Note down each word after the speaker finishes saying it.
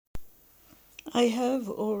I have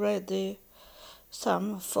already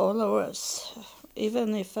some followers,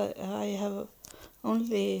 even if I have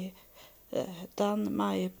only done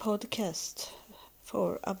my podcast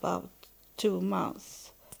for about 2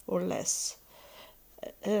 months or less.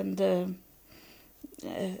 And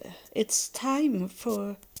it's time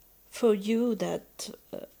for you that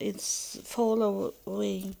it's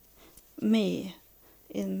following me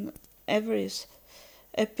in every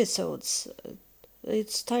episodes.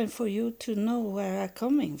 It's time for you to know where I'm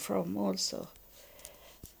coming from also.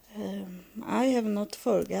 I have not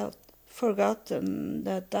forgotten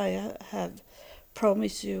that I have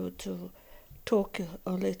promised you to talk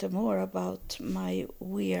a little more about my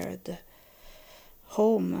weird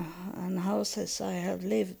home and houses I have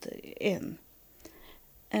lived in.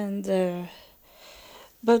 And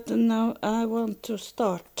but now I want to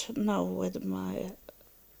start now with my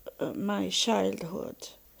childhood,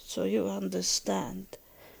 so you understand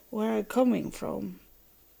where I'm coming from.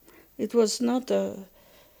 It was not that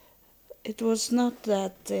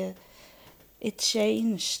it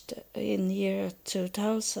changed in year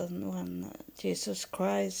 2000 when Jesus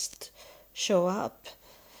Christ showed up.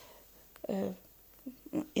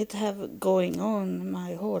 It have going on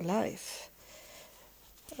my whole life,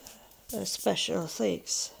 special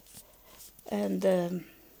things. And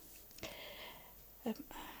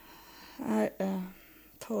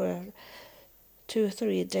for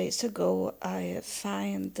 2-3 days ago I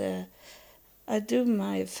do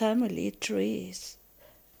my family trees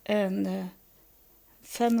and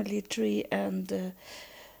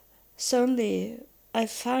suddenly I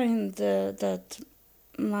find that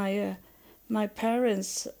my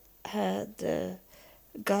parents had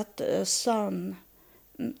got a son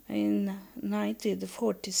in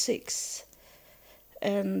 1946,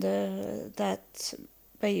 and that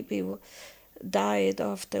baby died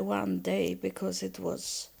after one day because it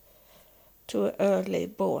was too early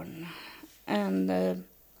born, and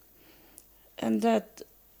that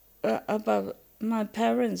about my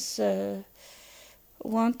parents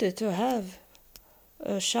wanted to have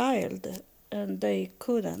a child and they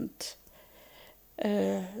couldn't.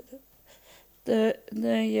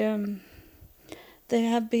 They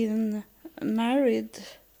have been married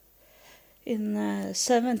in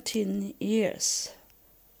 17 years,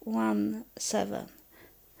 17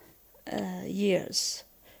 years,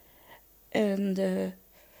 and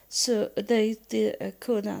so they didn't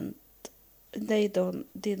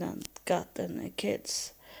got any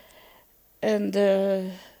kids, and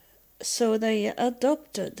so they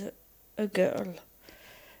adopted a girl,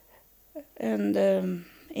 and in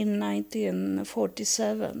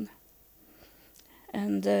 1947,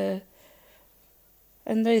 and they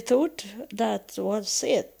thought that was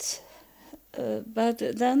it, but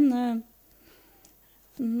then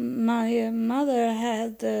my mother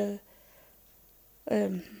had a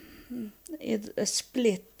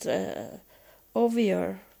split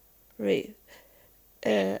ovary,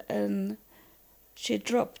 and she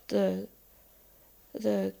dropped the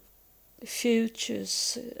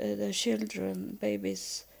futures, the children,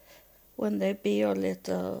 babies, when they be a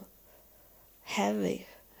little heavy.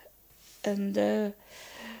 And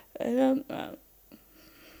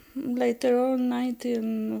later on,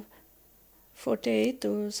 1948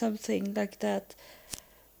 or something like that,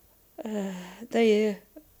 they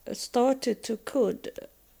started to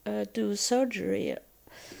do surgery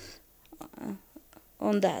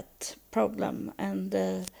on that problem,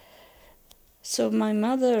 and so my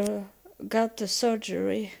mother got the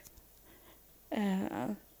surgery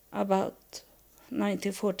about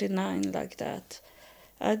 1949, like that.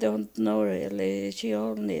 I don't know really. She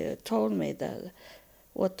only told me that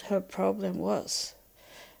what her problem was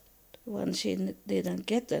when she didn't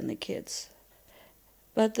get any kids.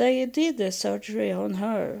 But they did the surgery on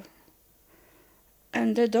her,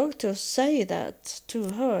 and the doctors say that to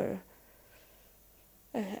her,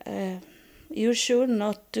 you should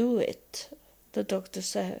not do it. The doctor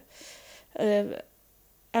said,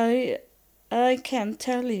 I can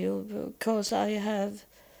tell you because I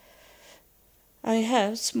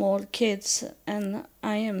have small kids and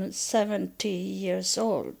I am 70 years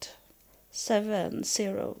old,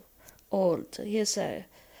 70 old, he said.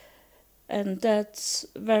 And that's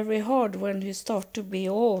very hard when you start to be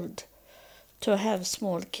old to have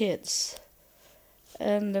small kids.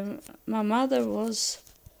 And my mother was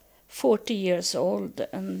 40 years old,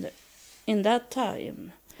 and in that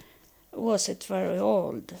time was it very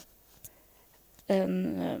old.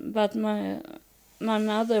 And but my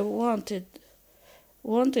mother wanted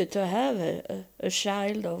to have a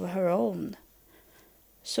child of her own,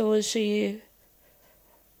 so she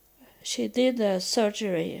did a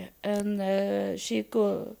surgery, and she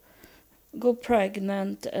go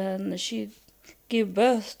pregnant and she give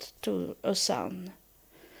birth to a son.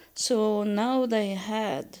 So now they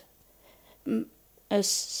had a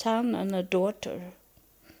son and a daughter,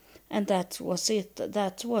 and that was it.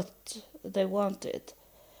 That's what they wanted.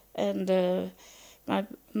 And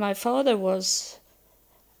my father was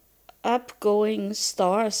upgoing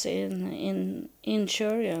stars in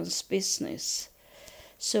insurance business.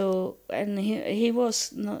 So, and he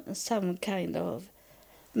was some kind of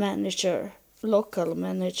manager, local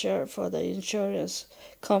manager for the insurance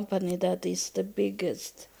company that is the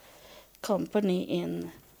biggest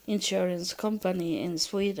insurance company in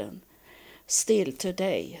Sweden still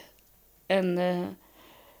today. And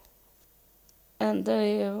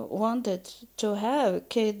they wanted to have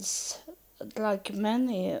kids, like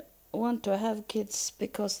many want to have kids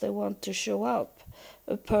because they want to show up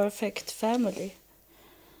a perfect family.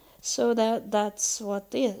 So that's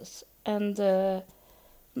what it is. And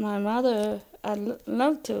my mother, I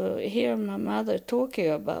love to hear my mother talking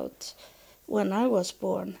about when I was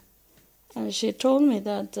born. And she told me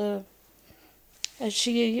that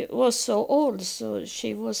she was so old, so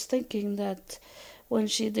she was thinking that when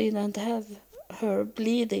she didn't have her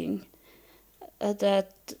bleeding,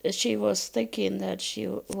 that she was thinking that she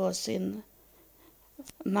was in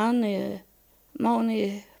money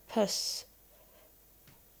post.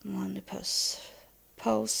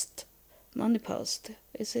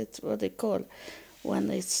 Is it what they call when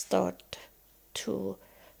they start to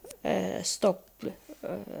stop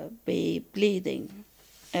be bleeding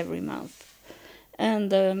every month?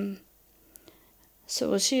 And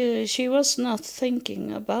so she was not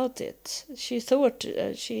thinking about it. She thought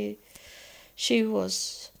she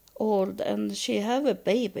was old and she have a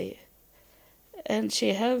baby, and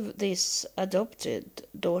she have this adopted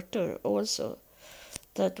daughter also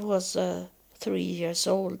that was 3 years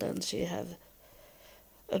old, and she have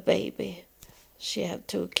a baby. She have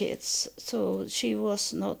 2 kids, so she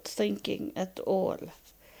was not thinking at all.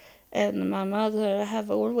 And my mother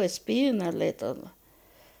have always been a little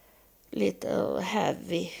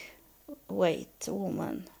heavy weight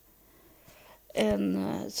woman,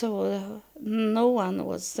 and so no one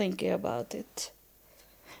was thinking about it.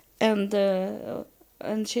 And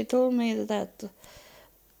she told me that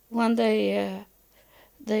one day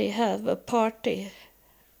they have a party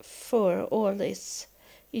for all these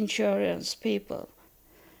insurance people,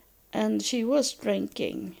 and she was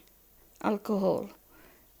drinking alcohol,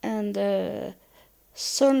 and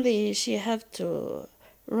suddenly she had to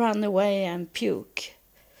run away and puke,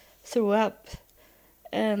 threw up,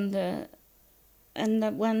 and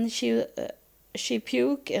when she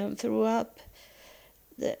puked and threw up,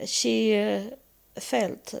 she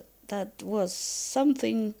felt that was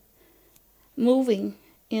something moving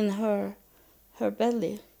in her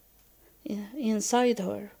belly, inside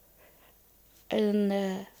her,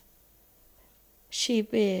 and she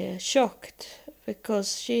be shocked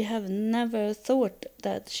because she have never thought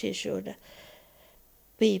that she should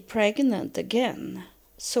be pregnant again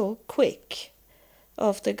so quick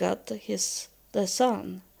after got the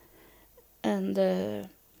son. And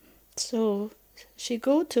so she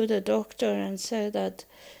go to the doctor and said that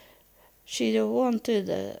she wanted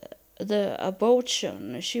the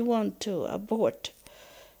abortion. She want to abort.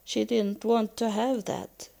 She didn't want to have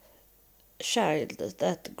that child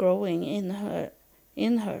that growing in her,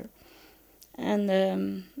 and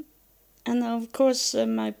of course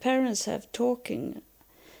my parents have talking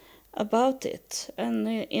about it, and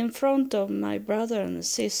in front of my brother and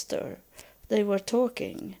sister they were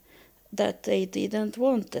talking that they didn't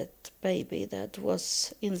want that baby that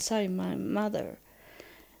was inside my mother.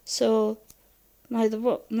 So my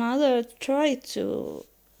mother tried to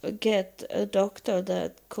get a doctor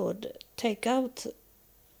that could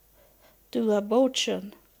do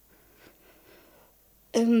abortion,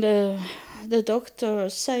 and the doctor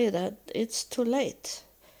say that it's too late.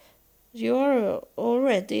 You're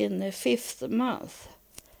already in the 5th month,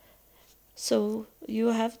 so you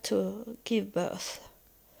have to give birth.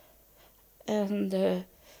 And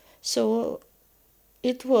so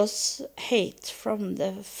it was hate from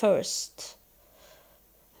the first.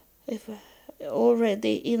 If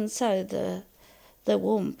already inside the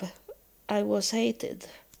womb, I was hated.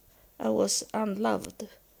 I was unloved,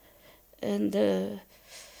 and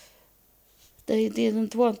they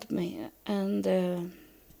didn't want me, and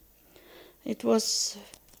it was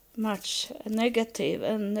much negative.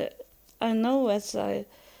 And I know, as I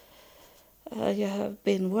have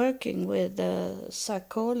been working with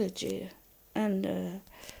psychology and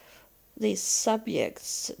these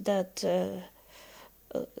subjects, that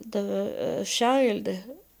the child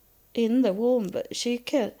in the womb,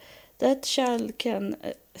 that child can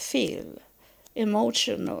feel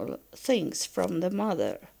emotional things from the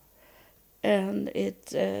mother, and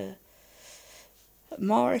it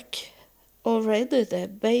mark already the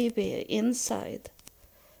baby inside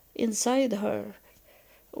her,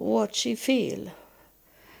 what she feel.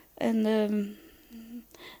 And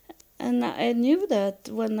I knew that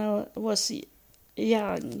when I was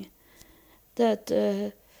young, that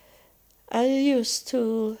I used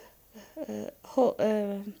to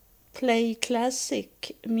play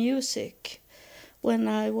classic music when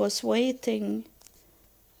I was waited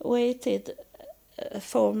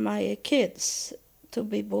for my kids to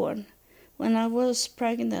be born. When I was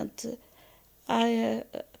pregnant, I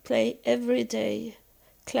play every day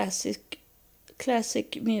classic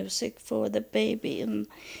music for the baby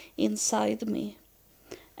inside me.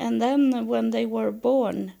 And then when they were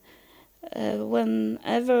born,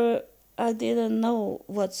 whenever I didn't know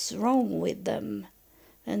what's wrong with them,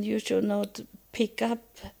 and you should not pick up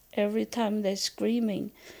every time they're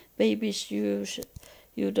screaming. Babies, you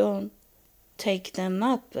don't take them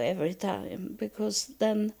up every time, because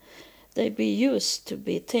then they be used to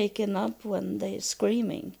be taken up when they're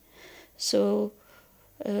screaming. So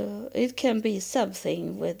it can be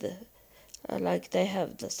something with, like they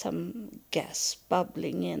have some gas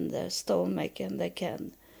bubbling in their stomach and they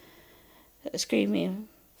can screaming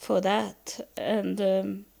for that.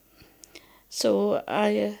 And so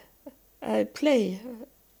I play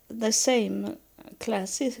the same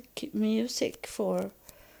classic music for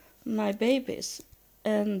my babies,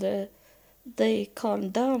 and they calm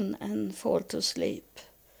down and fall to sleep.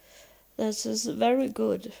 This is a very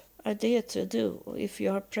good idea to do if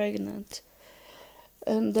you are pregnant,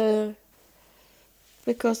 and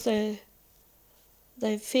because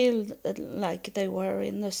they feel like they were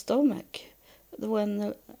in the stomach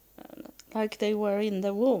when like they were in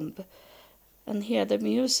the womb, and hear the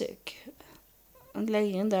music and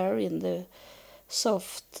laying there in the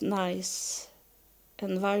soft, nice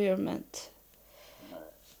environment,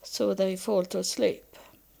 so they fall to sleep.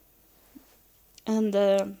 And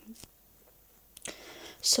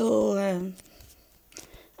so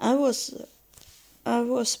I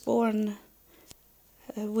was born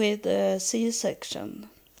with a C-section,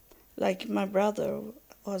 like my brother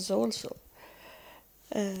was also,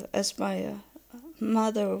 as my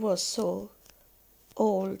mother was so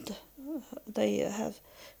old. They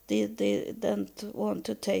didn't want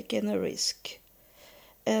to take any risk,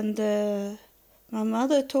 and my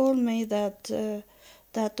mother told me that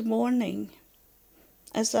that morning,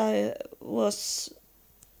 as I was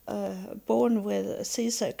born with a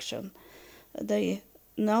C-section, they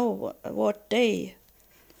know what day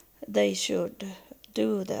they should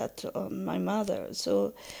do that on my mother.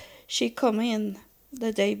 So she come in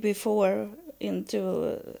the day before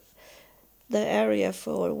into the area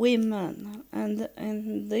for women, and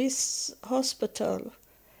in this hospital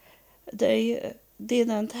they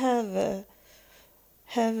didn't have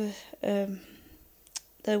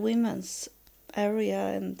the women's area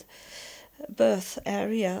and birth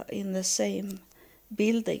area in the same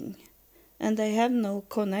building, and they have no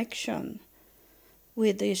connection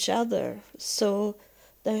with each other, so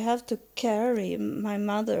they have to carry my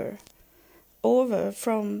mother over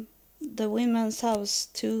from the women's house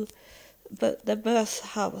to the birth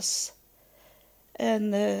house,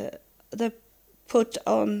 and they put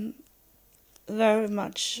on very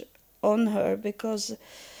much on her, because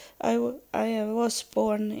I was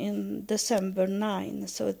born in December 9,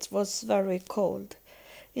 so it was very cold.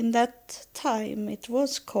 In that time it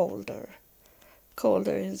was colder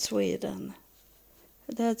in Sweden.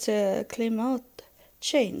 That climate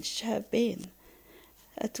change have been.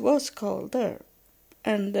 It was colder,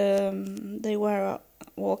 and they were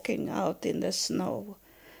walking out in the snow,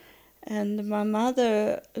 and my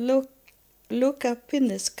mother look up in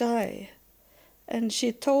the sky, and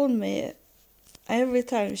she told me every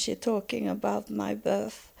time she talking about my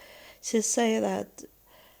birth, she say that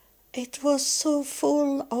it was so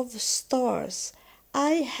full of stars.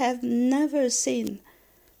 I have never seen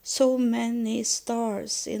so many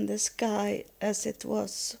stars in the sky as it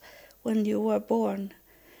was when you were born.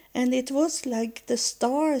 And it was like the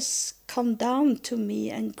stars come down to me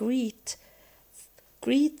and greet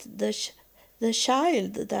the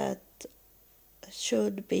child that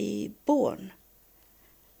should be born.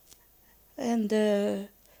 And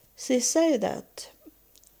she said that.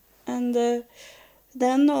 And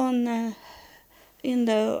then in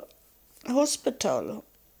the hospital,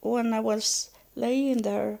 when I was laying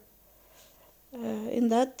there, in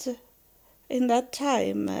that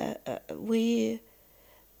time, we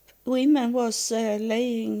women was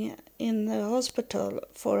laying in the hospital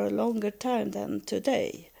for a longer time than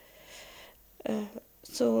today.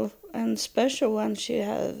 So, and special when she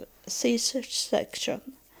had C-section.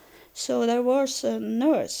 So there was a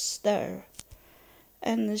nurse there,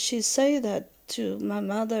 and she said that to my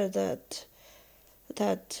mother that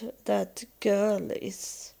girl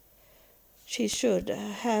is, she should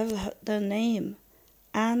have the name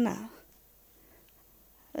Anna.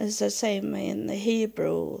 It's the same in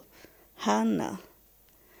Hebrew, Hannah,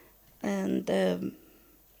 and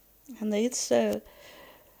it's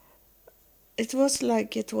it was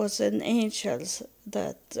like it was an angel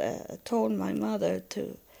that told my mother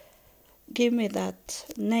to give me that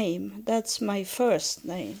name. That's my first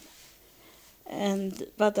name,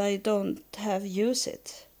 but I don't have use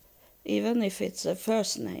it, even if it's a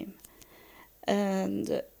first name,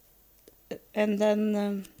 and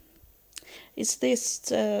then it's this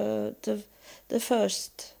the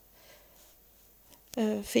first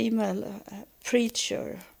female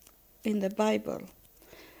preacher in the Bible.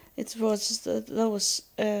 It was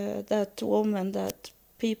that woman that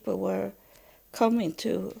people were coming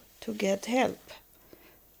to get help,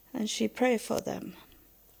 and she prayed for them.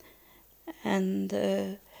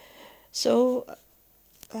 And so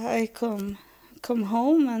I come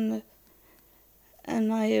home, and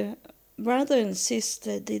my brother and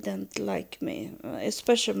sister didn't like me,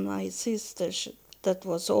 especially my sister that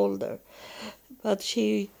was older, but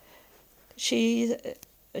she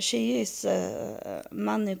is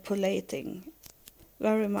manipulating,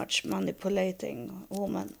 very much manipulating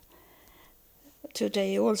woman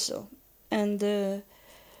today also. And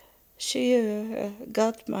she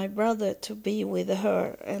got my brother to be with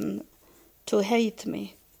her and to hate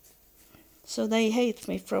me. So they hate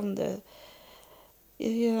me from the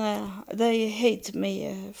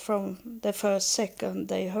from the first second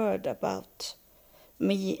they heard about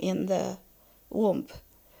me in the womb.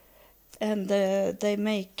 And they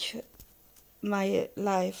make my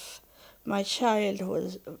life, my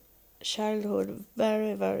childhood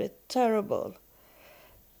very, very terrible.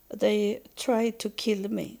 They tried to kill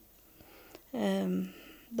me.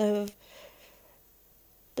 The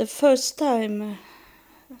first time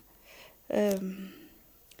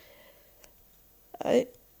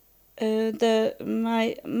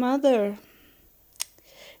my mother,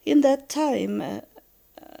 in that time,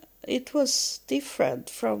 it was different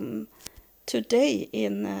from today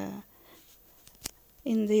in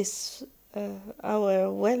this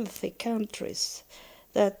our wealthy countries,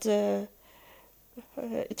 that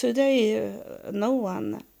today no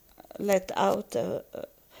one let out a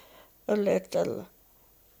little,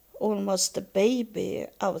 almost a baby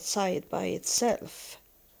outside by itself.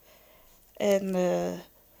 And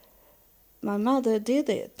my mother did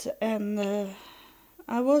it, and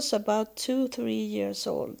I was about 2-3 years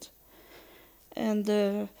old,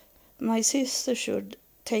 and my sister should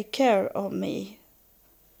take care of me,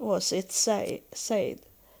 was it said.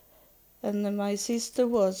 And my sister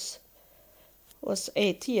was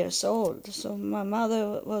 8 years old, so my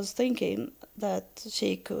mother was thinking that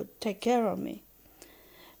she could take care of me.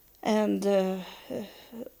 And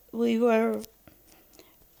we were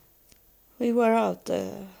out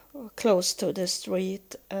close to the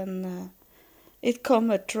street, and it come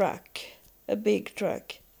a truck, a big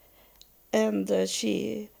truck, and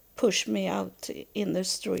she pushed me out in the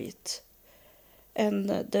street, and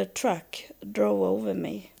the truck drove over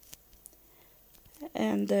me.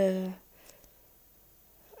 And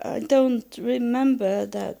I don't remember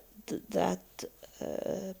that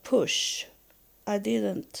push. I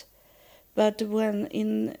didn't. But when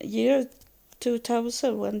in year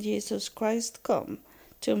 2000, when Jesus Christ come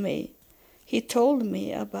to me, he told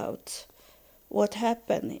me about what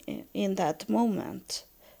happened in that moment.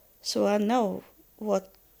 So I know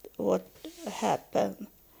what happened,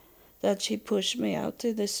 that she pushed me out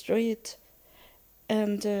in the street.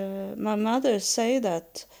 And my mother say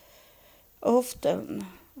that often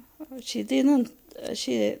when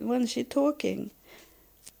she talking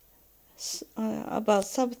about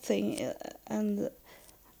something, and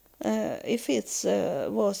if it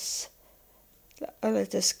was a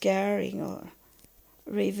little scaring or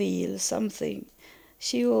reveal something,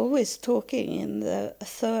 she always talking in the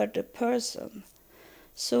third person.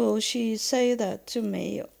 So she say that to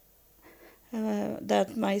me,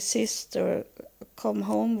 that my sister come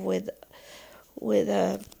home with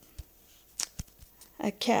a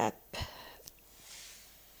cap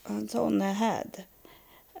on her head,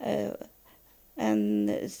 and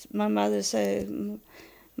my mother said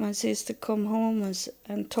my sister come home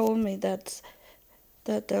and told me that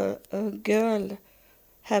a girl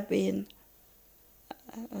had been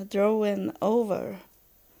thrown over,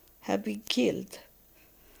 had been killed,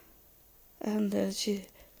 and she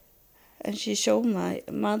showed my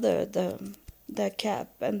mother the cap,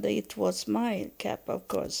 and it was my cap, of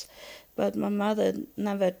course. But my mother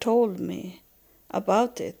never told me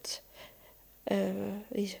about it.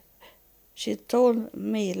 She told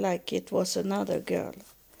me like it was another girl.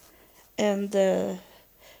 And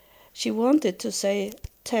she wanted to say,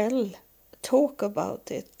 talk about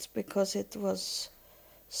it, because it was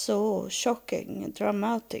so shocking and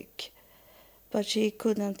dramatic. But she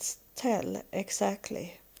couldn't tell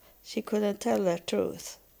exactly. She couldn't tell the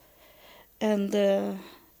truth. And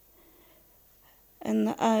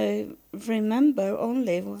I remember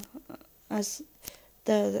only as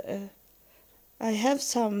the I have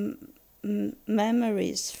some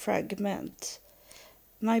memories fragment.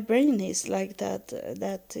 My brain is like that.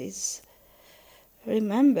 That is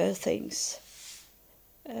remember things,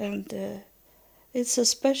 and it's a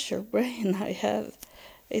special brain I have.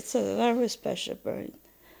 It's a very special brain,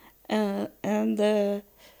 and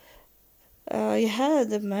I had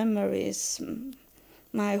the memories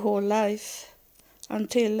my whole life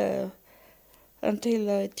until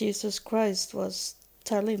Jesus Christ was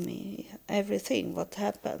telling me everything what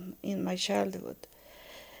happened in my childhood.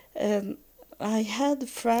 I had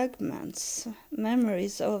fragments,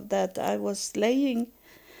 memories of that. I was laying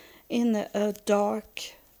in a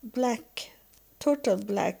dark, black, total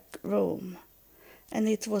black room, and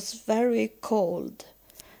it was very cold,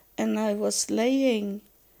 and I was laying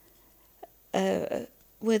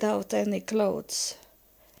without any clothes.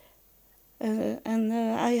 And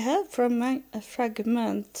I have a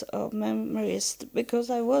fragment of memories because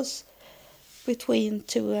I was between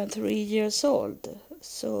 2 and 3 years old,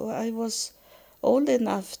 so I was old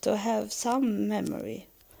enough to have some memory,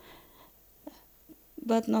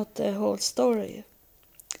 but not the whole story.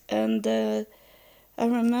 And I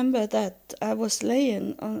remember that I was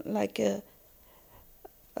laying on like a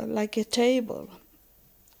table.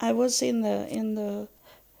 I was in the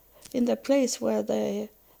place where they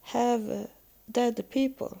have dead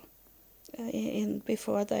people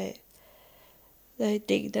before they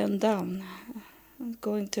dig them down,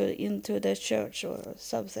 going into the church or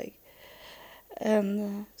something.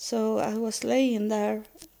 And so I was laying there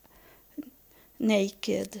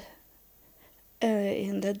naked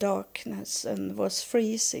in the darkness and was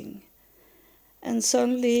freezing. And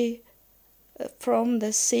suddenly from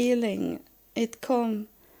the ceiling it come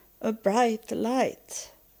a bright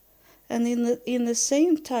light. And in the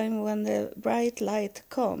same time when the bright light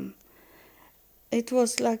come, it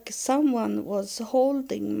was like someone was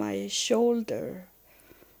holding my shoulder.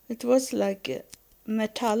 It was like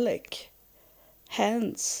metallic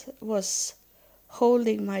hands was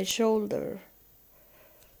holding my shoulder.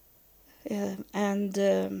 And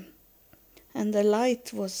the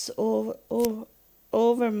light was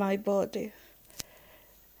over my body.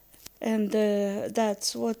 And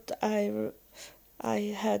that's what I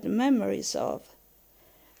had memories of.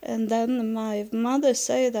 And then my mother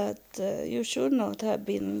said that you should not have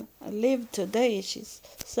been lived today, she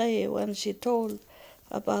say, when she told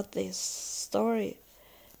about this story.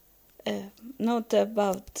 Not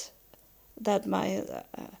about that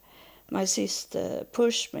my sister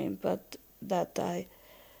pushed me, but that I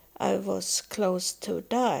was close to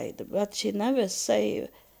die. But she never say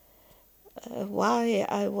why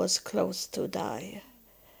I was close to die.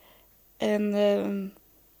 And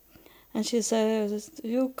she said,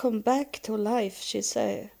 you come back to life, she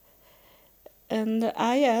said. And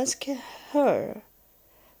I asked her,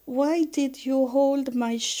 why did you hold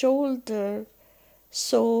my shoulder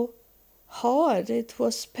so hard? It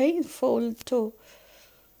was painful to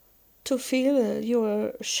feel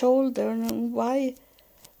your shoulder. And why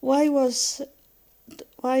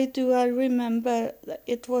do I remember that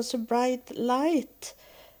it was a bright light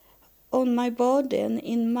on my body and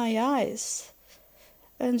in my eyes?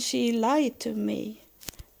 And she lied to me.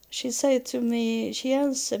 She said to me, she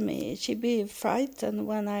answered me, she be frightened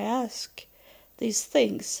when I ask these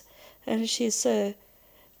things. And she said,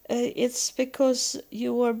 it's because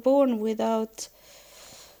you were born without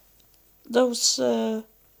those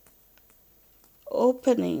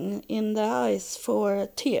opening in the eyes for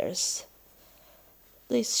tears,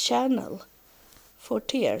 this channel for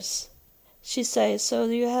tears. She says, so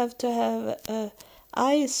you have to have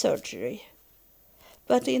eye surgery.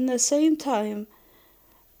 But in the same time,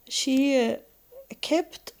 she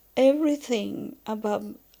kept everything about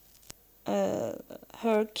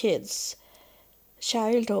her kids'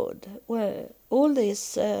 childhood, all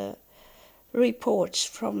these reports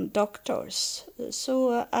from doctors.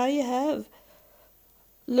 So I have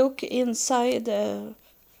looked inside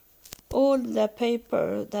all the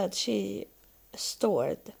paper that she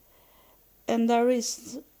stored, and there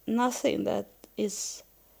is nothing that is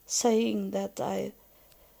saying that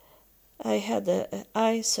I had a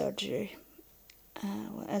eye surgery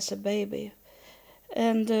as a baby,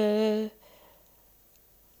 and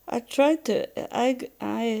I tried to.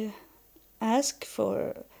 I asked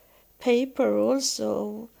for paper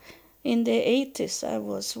also. In the 80s, I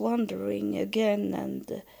was wondering again,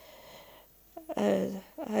 and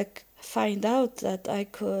I find out that I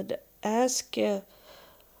could ask the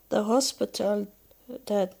hospital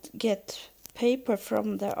that get paper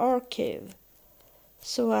from the archive.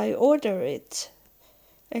 So I ordered it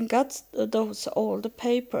and got those all the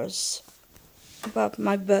papers about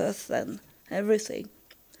my birth and everything.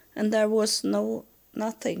 And there was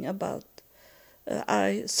nothing about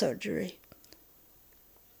eye surgery.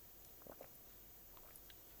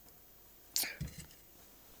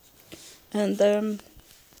 And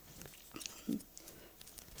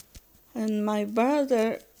my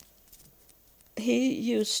brother, he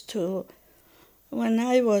used to, when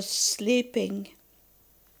I was sleeping,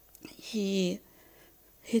 he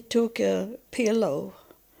took a pillow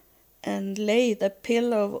and laid the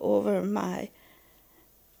pillow over my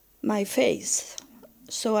face,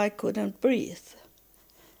 so I couldn't breathe.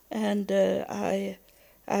 And I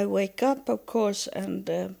wake up, of course,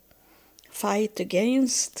 and fight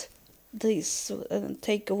against this and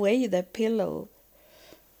take away the pillow.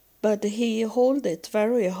 But he hold it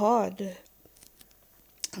very hard.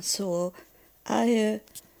 So I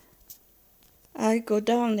go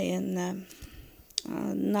down in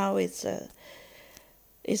now it's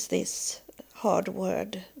this hard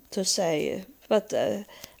word to say, but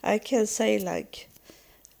I can say like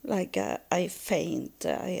I faint,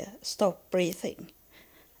 I stop breathing,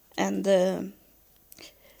 and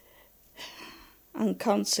on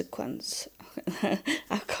consequence,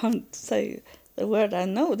 I can't say the word. I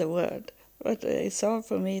know the word, but it's hard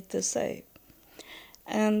for me to say,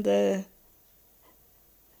 and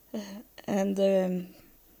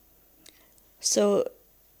so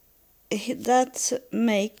that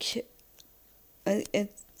make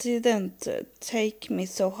it didn't take me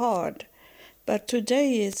so hard, but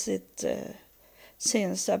today is it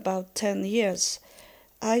since about 10 years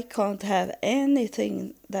I can't have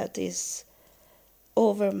anything that is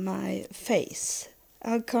over my face.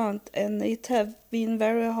 I can't, and it have been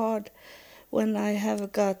very hard when I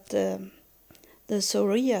have got the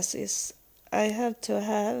psoriasis. I have to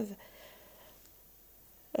have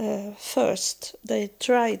first they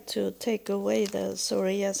tried to take away the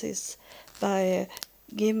psoriasis by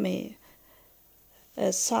give me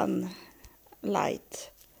a sunlight,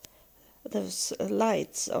 those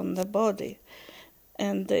lights on the body,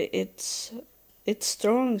 and it's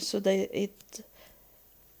strong, so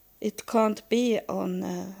it can't be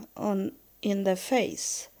on in the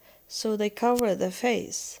face, so they cover the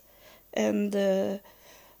face, and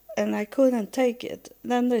I couldn't take it.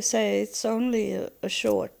 Then they say it's only a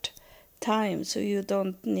short time, so you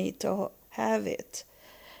don't need to have it,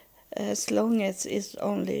 as long as it's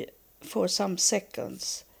only for some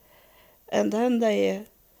seconds. And then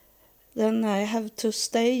I have to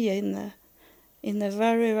stay in a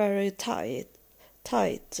very, very tight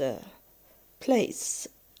place,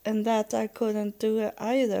 and that I couldn't do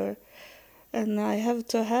either. And I have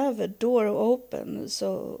to have a door open,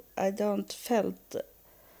 so I don't felt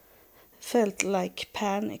like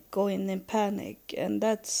going in panic, and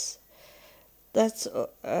that's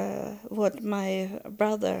what my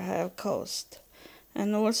brother have caused.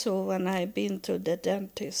 And also when I've been to the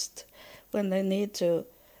dentist, when they need to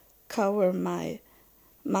cover my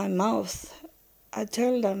mouth, I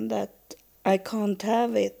tell them that I can't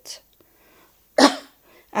have it.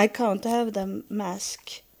 I can't have the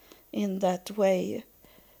mask in that way.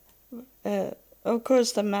 Of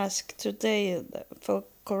course, the mask today for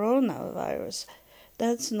coronavirus,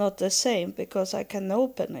 that's not the same, because I can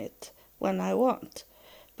open it when I want.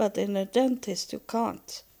 But in a dentist, you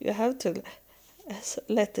can't. You have to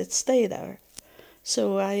let it stay there.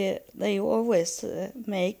 So they always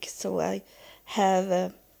make so I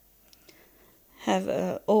have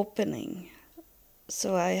a opening,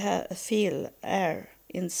 so I feel air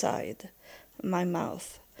inside my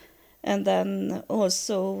mouth. And then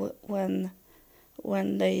also when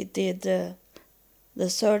they did the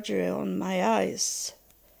surgery on my eyes,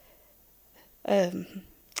 and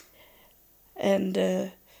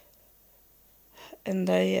they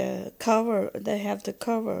they have to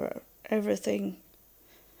cover everything.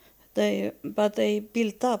 But they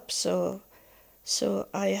built up so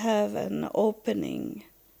I have an opening,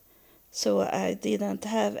 so I didn't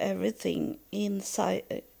have everything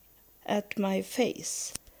inside at my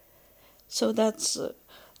face. So that's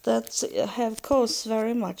have caused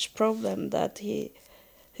very much problem that he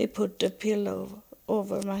put the pillow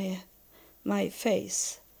over my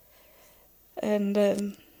face. And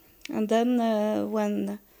then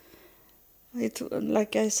when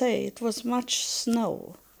like I say, it was much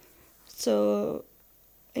snow. So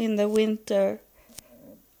in the winter,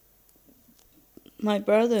 my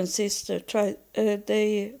brother and sister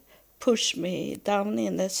they push me down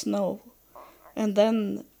in the snow, and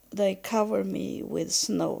then they cover me with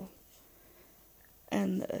snow,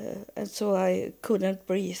 and so I couldn't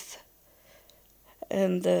breathe,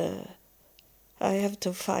 and I have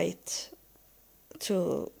to fight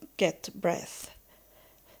to get breath,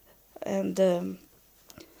 and then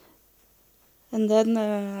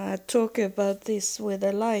I talk about this with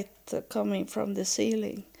the light coming from the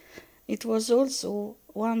ceiling. It was also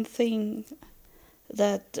one thing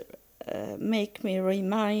that make me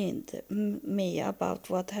remind me about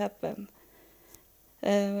what happened.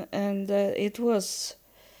 And it was,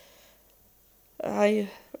 I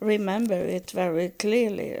remember it very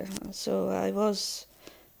clearly. So I was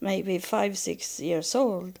maybe 5-6 years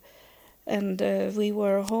old, and we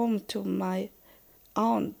were home to my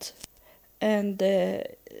aunt, and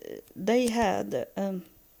they had a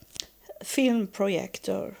film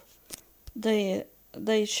projector. They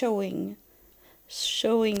showing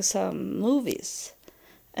some movies,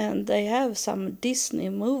 and they have some Disney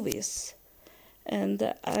movies,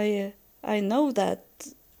 and I know that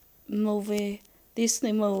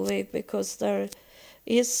Disney movie, because there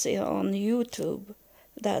is on YouTube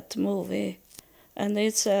that movie, and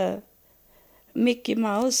it's Mickey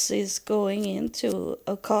Mouse is going into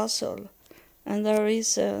a castle, and there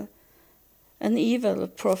is an evil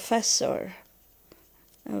professor,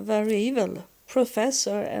 a very evil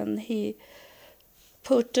professor, and he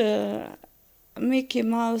put Mickey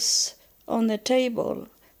Mouse on the table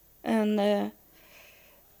and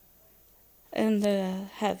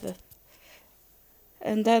have,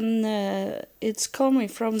 and then it's coming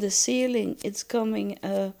from the ceiling. It's coming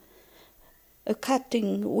a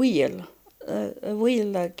cutting wheel, a wheel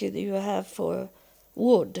like you have for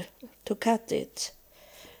wood to cut it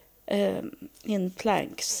in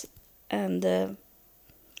planks, and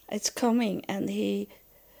it's coming, and he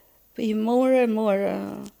more and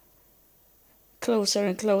more closer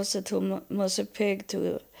and closer to Musse Pigg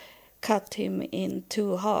to cut him in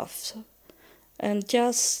two halves. And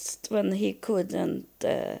just when he couldn't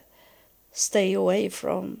stay away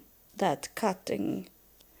from that cutting,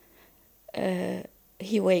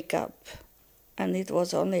 he wake up, and it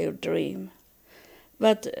was only a dream.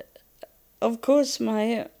 But of course,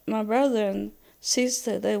 my brother and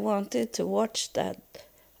sister, they wanted to watch that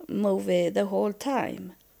movie the whole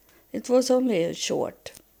time. It was only a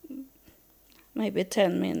short, maybe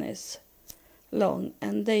 10 minutes long,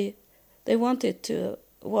 and they wanted to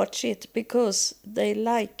watch it because they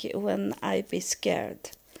like when I be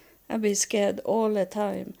scared. I be scared all the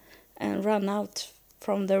time and run out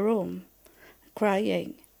from the room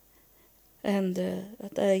crying, and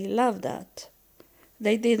they love that.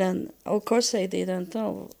 They didn't, of course, they didn't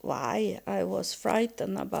know why I was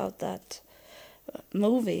frightened about that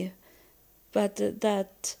movie, but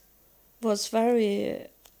that was very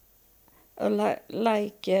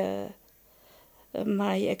like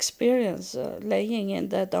my experience laying in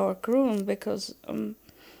the dark room, because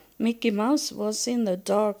Mickey Mouse was in the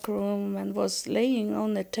dark room and was laying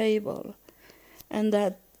on the table, and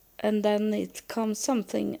then it comes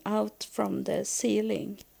something out from the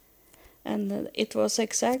ceiling, and it was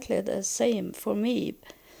exactly the same for me,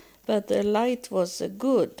 but the light was a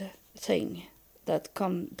good thing that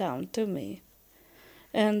come down to me,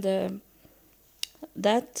 and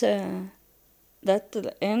that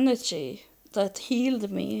energy that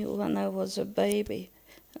healed me when I was a baby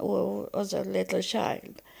or was a little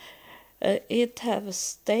child, it have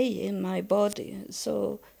stay in my body.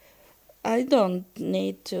 So I don't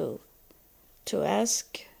need to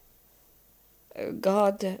ask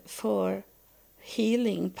God for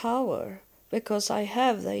healing power, because I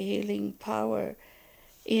have the healing power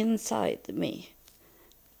inside me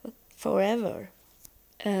forever.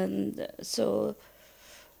 And so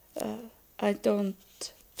I don't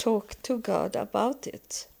talk to God about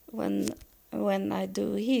it when I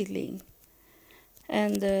do healing,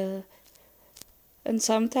 and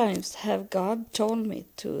sometimes have God told me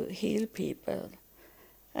to heal people,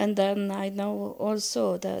 and then I know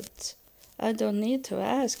also that I don't need to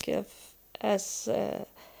ask if, as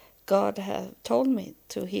God have told me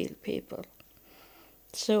to heal people.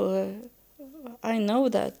 So I know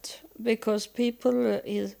that, because people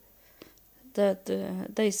is that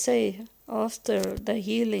they say after the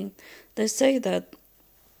healing, they say that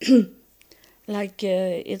like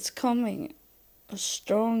it's coming a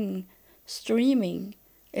strong streaming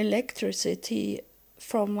electricity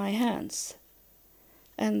from my hands,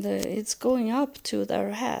 and it's going up to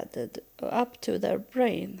their head, up to their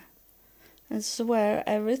brain. It's where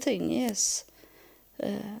everything is,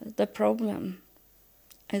 the problem.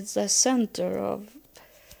 It's the center of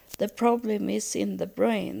the problem is in the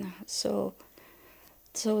brain. So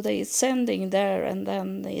they sending there, and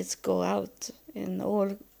then it's go out in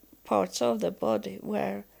all parts of the body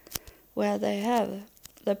where they have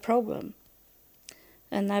the problem,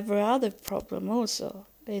 and every other problem also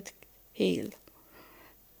it heal.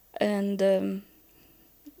 And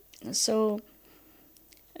so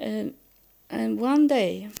and one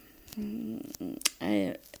day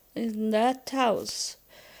in that house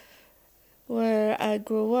where I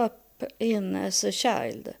grew up in as a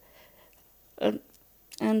child, and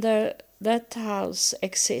that house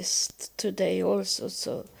exists today also,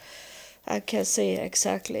 so I can see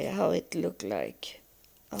exactly how it looked like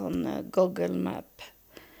on a Google map.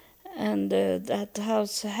 And that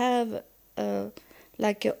house have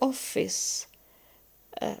like an office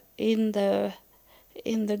in the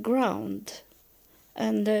ground,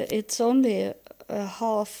 and it's only a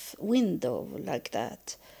half window like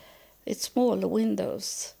that. It's small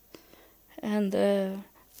windows, and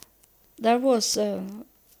there was an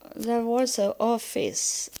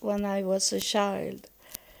office when I was a child,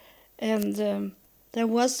 and there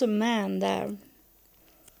was a man there,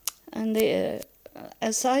 and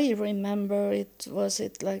as I remember, it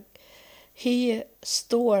like he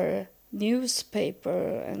store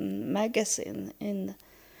newspaper and magazine in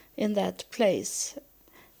that place,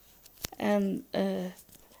 and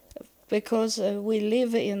because we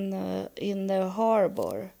live in the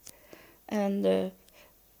harbor, and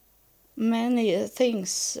many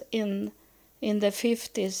things in the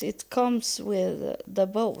 50s it comes with the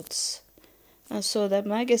boats, and so the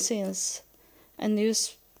magazines and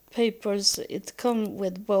newspapers it come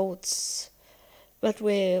with boats, but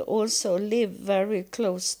we also live very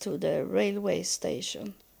close to the railway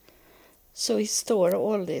station, so we store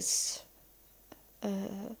all this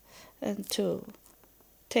and to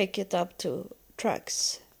take it up to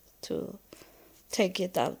trucks to take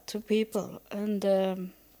it out to people. And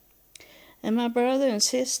my brother and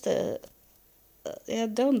sister, I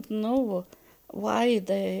don't know why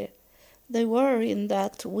they were in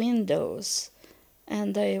that windows,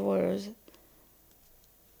 and they were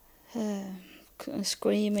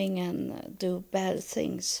screaming and do bad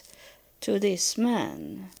things to this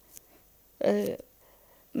man.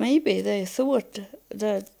 Maybe they thought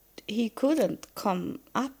that he couldn't come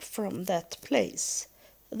up from that place.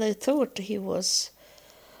 They thought he was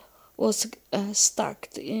stuck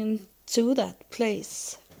into that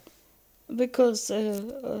place, because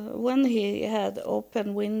when he had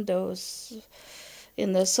open windows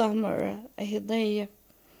in the summer, they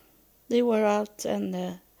were out,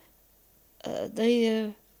 and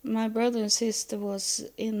my brother and sister was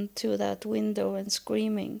into that window and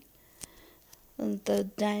screaming. And the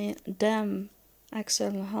Dam,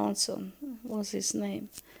 Axel Hansson was his name.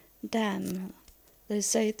 Dam, they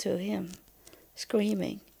say to him,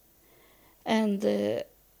 screaming. And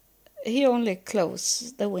he only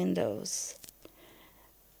closed the windows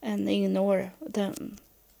and ignored them.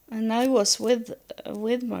 And I was with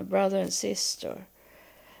my brother and sister.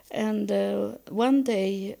 And one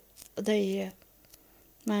day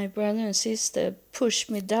my brother and sister pushed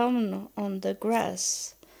me down on the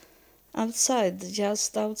grass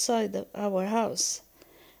just outside our house.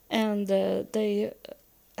 And they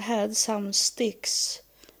had some sticks,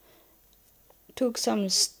 took some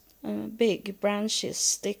big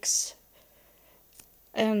sticks,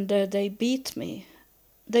 and they beat me.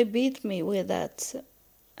 They beat me with that.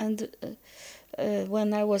 And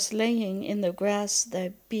when I was laying in the grass,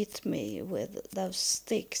 they beat me with those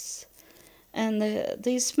sticks. And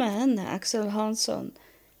this man, Axel Hansson,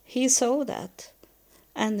 he saw that,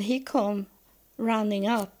 and he come running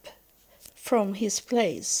up from his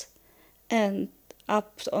place and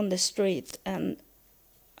up on the street and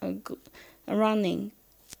running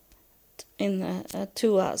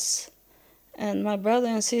to us. And my brother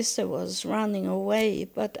and sister was running away,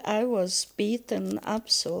 but I was beaten up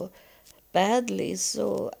so badly,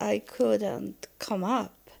 so I couldn't come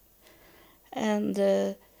up. And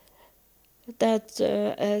that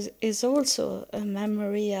is also a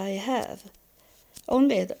memory I have.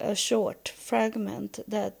 Only a short fragment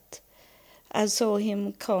that I saw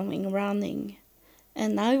him coming running,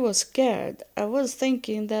 and I was scared. I was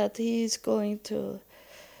thinking that he's going to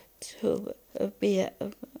be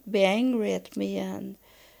angry at me and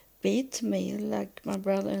beat me like my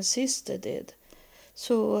brother and sister did.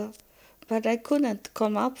 So, but I couldn't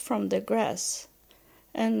come up from the grass,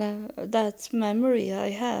 and that memory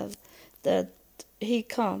I have, that he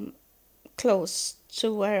come close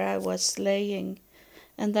to where I was laying,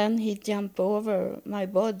 and then he jumped over my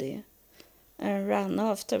body and ran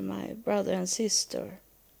after my brother and sister.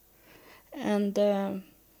 And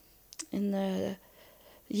in the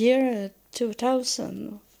year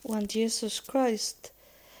 2000, when Jesus Christ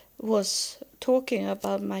was talking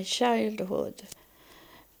about my childhood,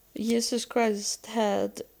 Jesus Christ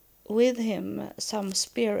had with him some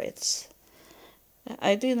spirits.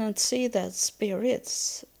 I didn't see that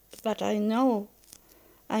spirits, but I knew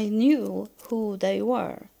who they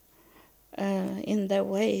were in the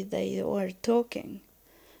way they were talking.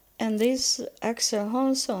 And this Axel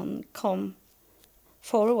Hansson come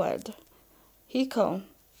forward. He come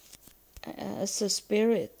as a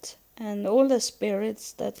spirit, and all the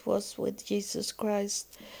spirits that was with Jesus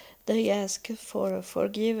Christ, they ask for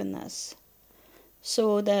forgiveness.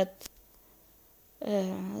 So that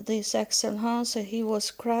this Axel Hansson, he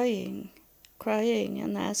was crying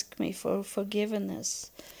and asked me for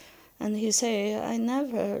forgiveness. And he say, I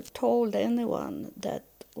never told anyone that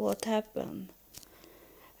what happened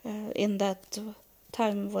in that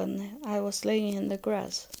time when I was laying in the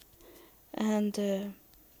grass. And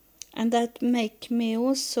that make me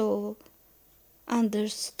also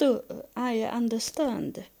understood. I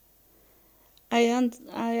understood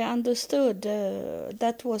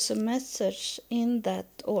that was a message in that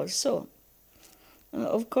also.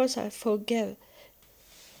 Of course, I forgave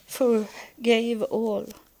all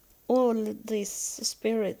these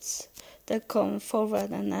spirits that come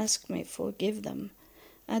forward and ask me forgive them.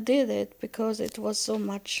 I did it because it was so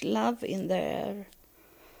much love in the air.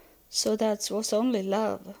 So that was only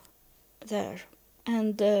love there.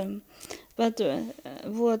 And but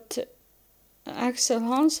what Axel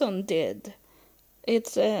Hansson did,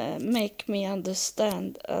 it make me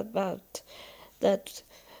understand about that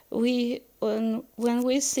when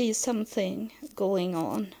we see something going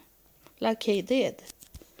on, like he did,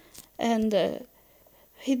 and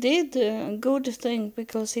he did a good thing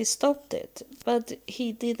because he stopped it, but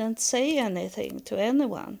he didn't say anything to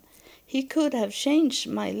anyone. He could have changed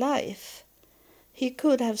my life. He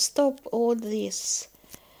could have stopped all this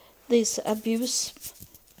abusive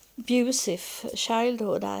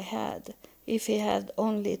childhood I had if he had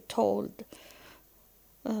only called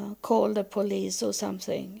the police or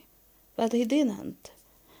something. But he didn't.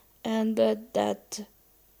 And that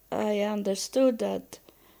I understood that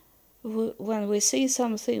when we see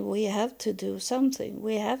something, we have to do something.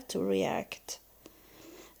 We have to react.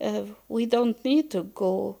 We don't need to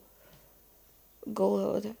go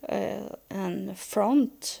and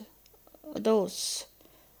front those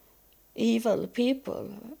evil people,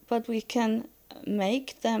 but we can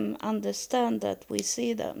make them understand that we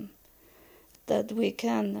see them, that we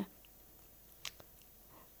can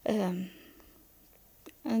and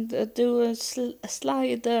do a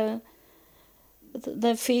slide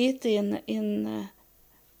the feet in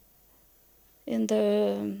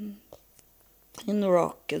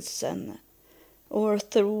rockets and or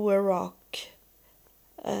through a rock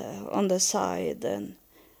on the side, and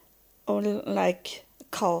or like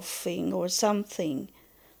coughing or something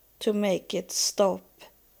to make it stop,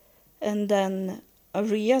 and then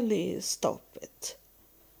really stop it,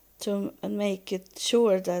 to make it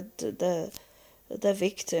sure that the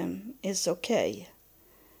victim is okay.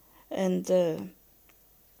 And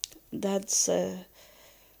that's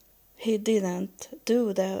he didn't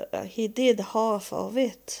do he did half of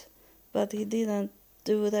it, but he didn't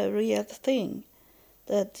do the real thing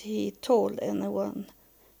that he told them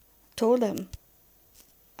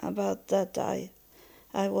about, that I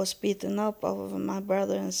was beaten up over my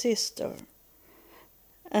brother and sister.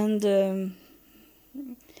 And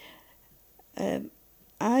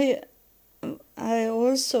I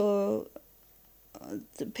also,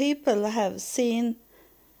 the people have seen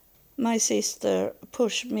my sister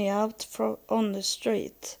push me out on the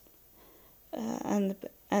street and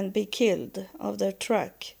be killed of the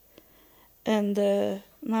truck. And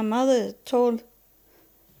my mother told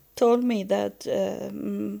me that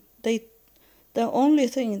the only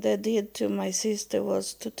thing they did to my sister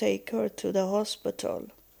was to take her to the hospital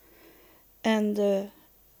and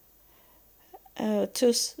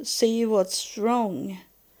to see what's wrong,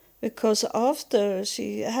 because after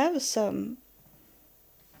she had some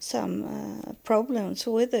problems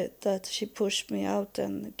with it, that she pushed me out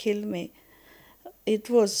and killed me. It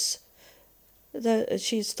was that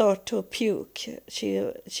she started to puke.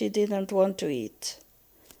 She didn't want to eat.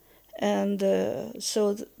 And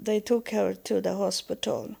so they took her to the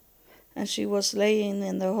hospital, and she was laying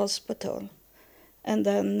in the hospital. And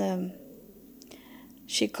then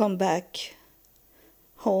she come back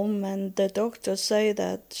home, and the doctor say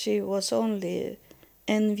that she was only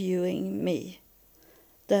envying me,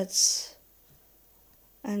 That's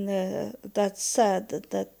that's sad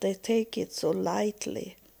that they take it so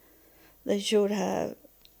lightly. They should have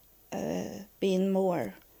been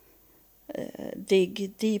more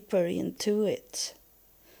dig deeper into it.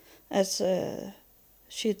 As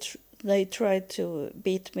they tried to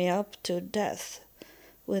beat me up to death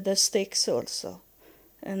with the sticks also,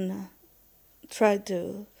 and tried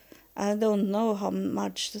to. I don't know how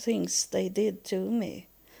much things they did to me,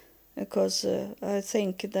 because I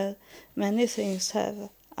think that many things have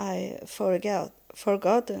I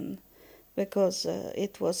forgotten, because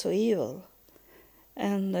it was so evil.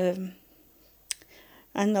 And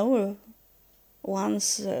I know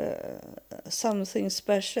once something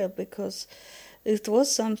special, because it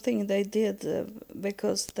was something they did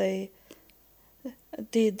because they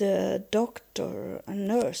did doctor and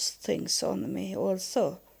nurse things on me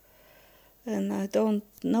also. And I don't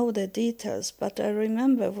know the details, but I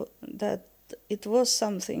remember that it was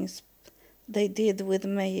something they did with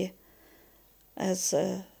me as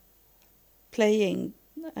playing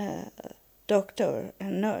doctor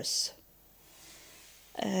and nurse.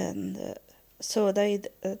 And so they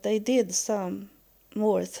did some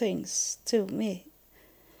more things to me.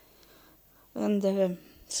 And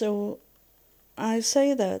so I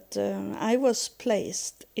say that I was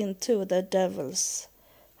placed into the devil's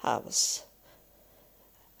house.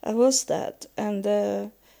 I was that, and the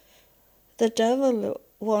devil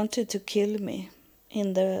wanted to kill me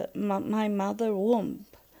in my mother's womb,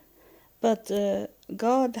 but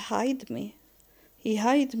God hid me. He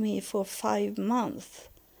hid me for 5 months,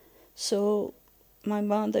 so my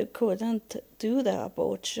mother couldn't do the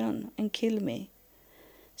abortion and kill me.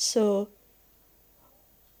 So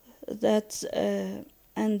that's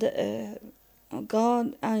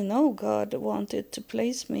God. I know God wanted to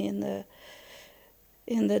place me in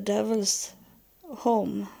the devil's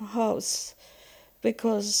house,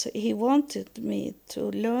 because he wanted me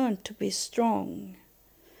to learn to be strong.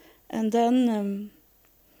 And then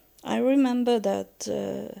I remember that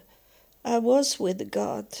I was with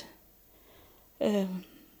God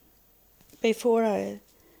before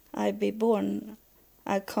I be born.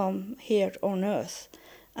 I come here on earth.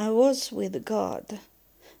 I was with God,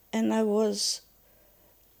 and I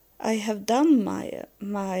have done my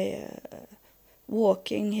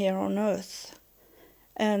walking here on earth,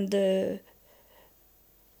 and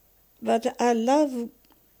but I love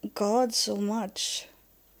God so much,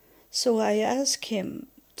 so I ask him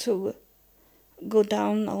to go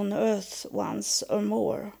down on earth once or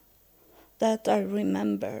more. That I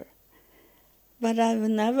remember. But I've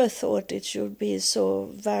never thought it should be so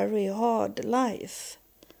very hard life.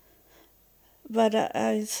 But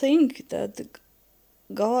I think that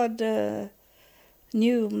God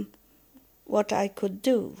knew what I could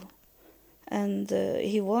do, and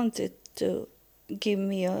he wanted to give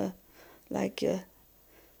me a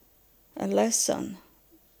lesson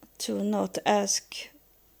to not ask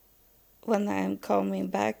when I am coming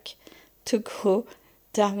back to go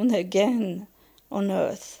down again on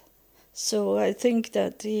earth. So I think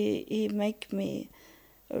that he make me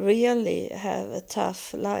really have a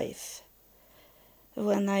tough life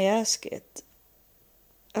when I ask it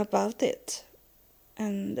about it.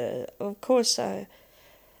 And of course I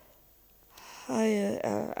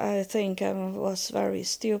think I was very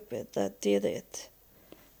stupid that did it,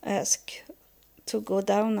 ask to go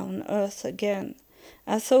down on earth again.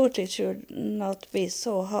 I thought it should not be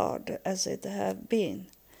so hard as it have been.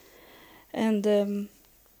 And then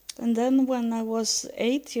when I was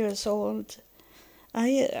 8 years old,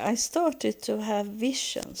 I started to have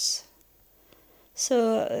visions.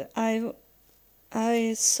 So I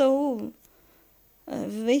saw a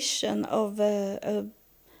vision of a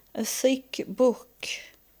thick book,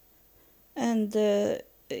 and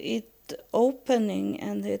it opening,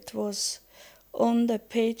 and it was on the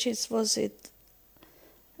pages was it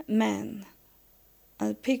men,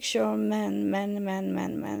 a picture of men.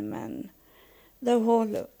 The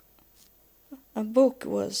whole book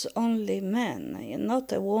was only men,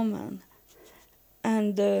 not a woman.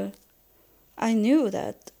 And I knew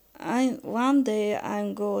that one day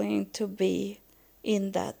I'm going to be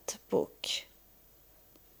in that book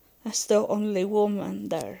as the only woman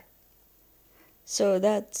there. So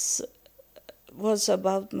that was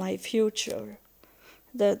about my future,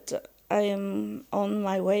 that I am on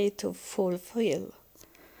my way to fulfill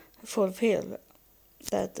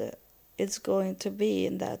that it's going to be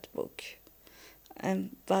in that book.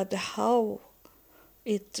 But how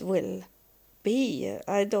it will be,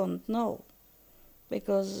 I don't know,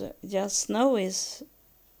 because just now is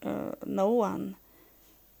no one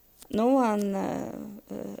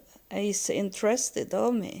is interested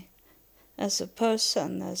of me, as a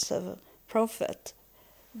person, as a prophet.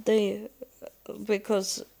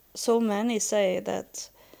 Because so many say that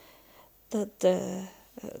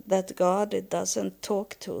God doesn't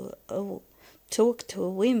talk to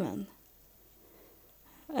women,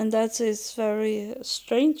 and that is very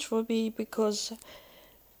strange for me because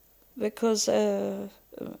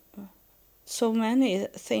so many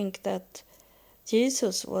think that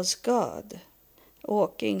Jesus was God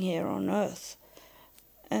walking here on earth,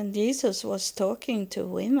 and Jesus was talking to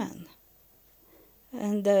women.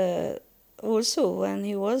 And also when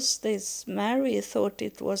he was this, Mary thought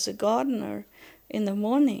it was a gardener in the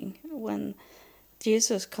morning when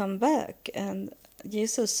Jesus come back, and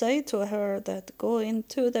Jesus said to her that go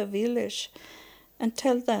into the village and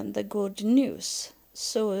tell them the good news.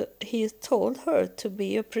 So he told her to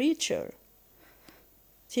be a preacher.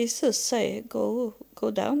 Jesus say, go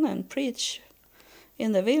down and preach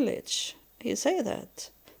in the village. He said that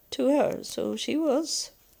to her, so she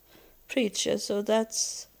was preacher. So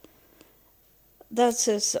that's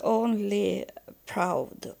is only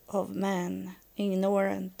proud of man,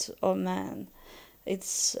 ignorant of man.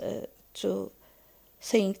 It's to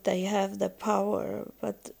think they have the power,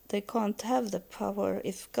 but they can't have the power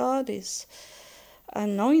if God is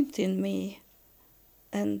anointing me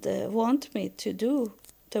and want me to do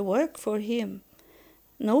the work for him.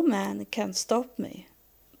 No man can stop me,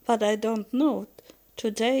 but I don't know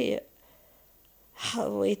today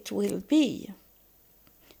how it will be.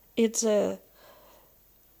 It's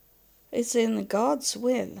in God's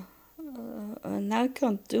will, and I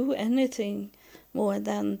can't do anything more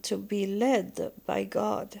than to be led by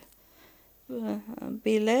God,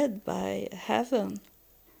 be led by heaven,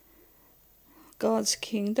 God's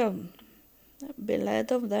kingdom, be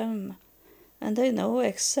led of them, and they know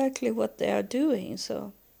exactly what they are doing.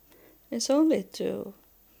 So it's only to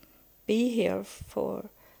be here for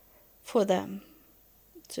them,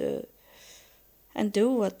 and do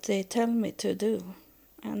what they tell me to do,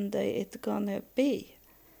 and it's gonna be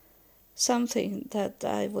something that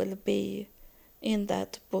I will be in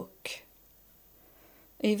that book.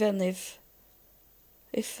 Even if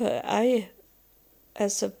I,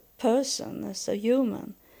 as a person, as a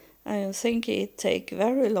human, I think it take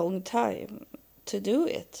very long time to do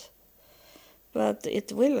it, but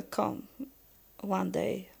it will come one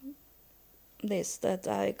day. That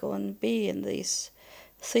I gonna be in this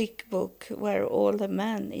thick book where all the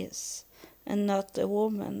man is, and not the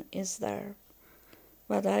woman is there,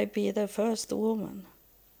 but I be the first woman.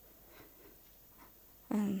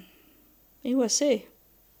 And you will see.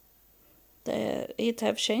 It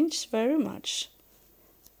have changed very much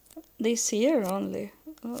this year only.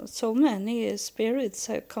 So many spirits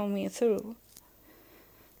are coming through.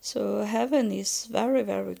 So heaven is very,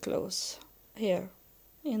 very close here,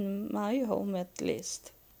 in my home at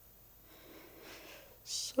least.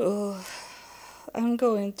 So I'm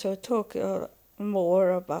going to talk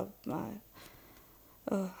more about my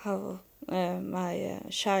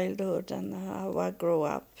childhood and how I grew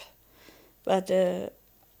up. But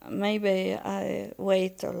maybe I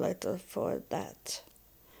wait a little for that.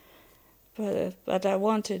 But I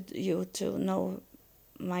wanted you to know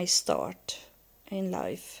my start in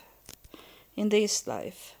life, in this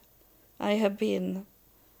life. I have been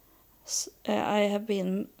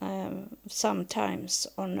sometimes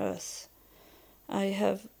on earth. I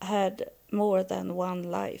have had more than one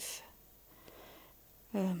life.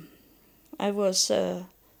 I was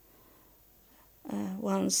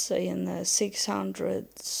once in the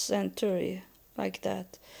 600th century, like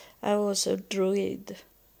that. I was a druid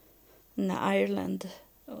in Ireland,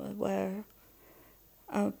 where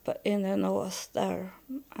up in the north there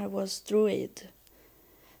I was druid.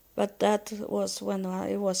 But that was when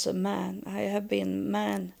I was a man. I have been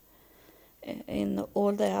man in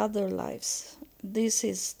all the other lives. This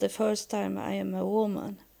is the first time I am a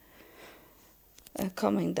woman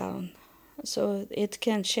coming down. So it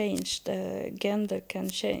can change, the gender can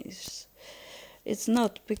change. It's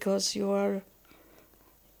not because you are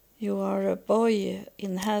a boy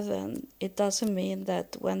in heaven, it doesn't mean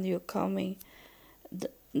that when you're coming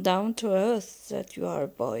down to earth that you are a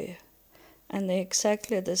boy. And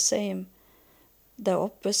exactly the same, the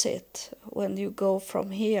opposite, when you go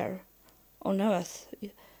from here on earth,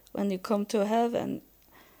 when you come to heaven,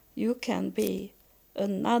 you can be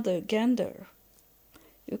another gender.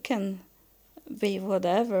 You can be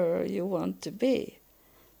whatever you want to be,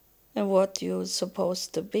 and what you're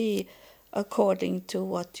supposed to be according to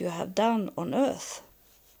what you have done on earth.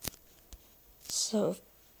 So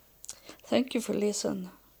thank you for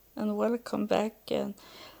listening, and welcome back, and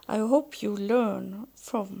I hope you learn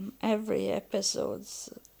from every episode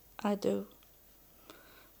I do.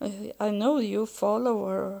 I know you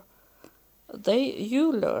follower,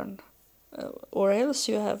 you learn, or else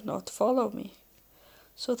you have not followed me.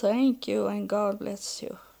 So thank you and God bless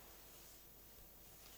you.